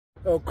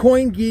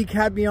Coingeek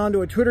had me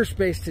onto a Twitter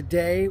space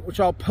today, which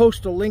I'll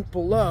post a link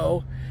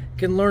below. You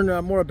can learn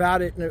more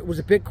about it. And it was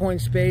a Bitcoin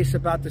space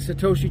about the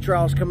Satoshi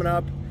trials coming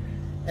up.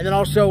 And then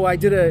also I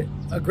did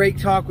a great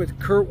talk with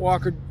Kurt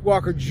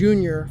Walker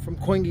Jr. from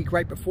Coingeek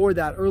right before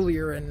that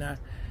earlier. And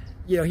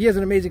you know, he has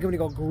an amazing company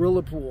called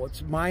Gorilla Pool.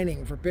 It's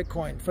mining for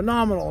Bitcoin.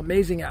 Phenomenal,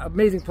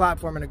 amazing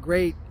platform, and a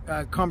great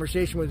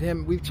conversation with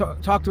him. We've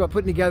talked about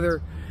putting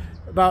together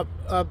about,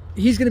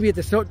 he's going to be at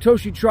the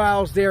Satoshi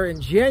trials there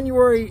in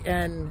January,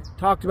 and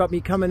talked about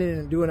me coming in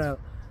and doing a,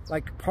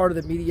 like, part of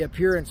the media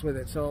appearance with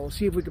it. So we'll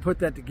see if we can put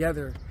that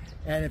together.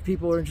 And if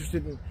people are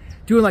interested in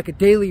doing like a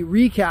daily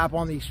recap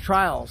on these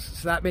trials,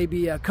 so that may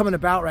be coming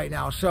about right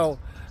now. So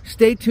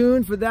stay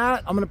tuned for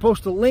that. I'm going to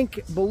post a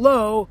link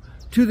below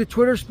to the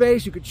Twitter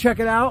space. You can check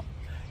it out.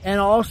 And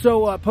I'll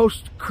also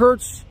post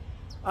Kurt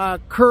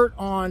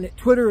on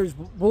Twitter is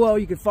below.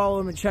 You can follow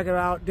him and check it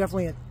out.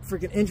 Definitely a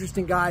freaking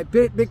interesting guy.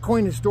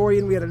 Bitcoin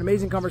historian. We had an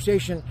amazing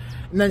conversation.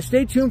 And then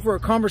stay tuned for a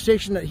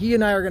conversation that he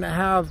and I are going to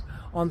have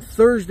on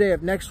Thursday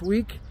of next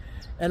week.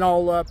 And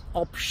I'll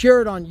share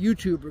it on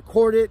YouTube,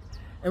 record it,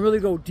 and really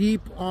go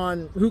deep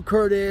on who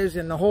Kurt is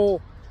and the whole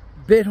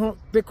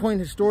Bitcoin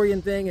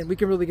historian thing. And we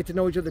can really get to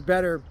know each other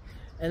better.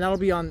 And that'll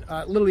be on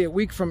literally a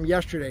week from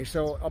yesterday.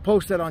 So I'll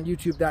post that on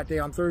YouTube that day,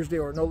 on Thursday,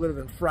 or no later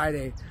than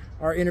Friday,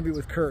 our interview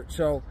with Kurt.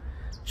 So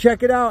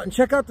check it out, and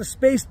check out the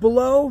space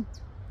below.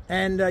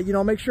 And you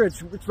know, make sure it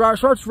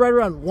starts right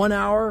around 1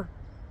 hour,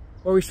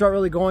 where we start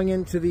really going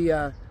into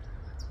the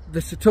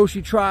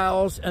Satoshi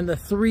trials and the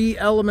 3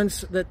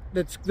 elements that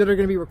are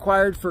going to be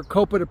required for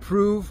COPA to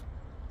prove,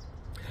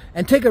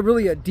 and take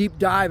a deep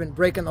dive and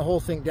breaking the whole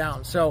thing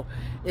down. So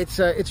it's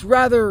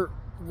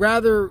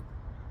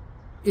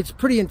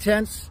pretty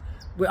intense.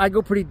 I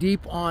go pretty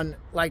deep on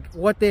like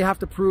what they have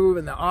to prove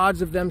and the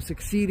odds of them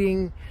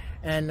succeeding.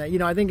 And you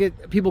know, I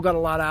think people got a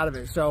lot out of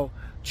it. So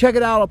check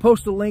it out. I'll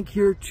post a link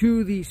here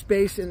to the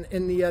space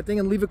in the thing,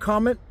 and leave a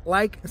comment,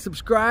 like, and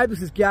subscribe.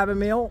 This is Gavin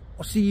Mail.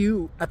 I'll see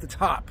you at the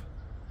top.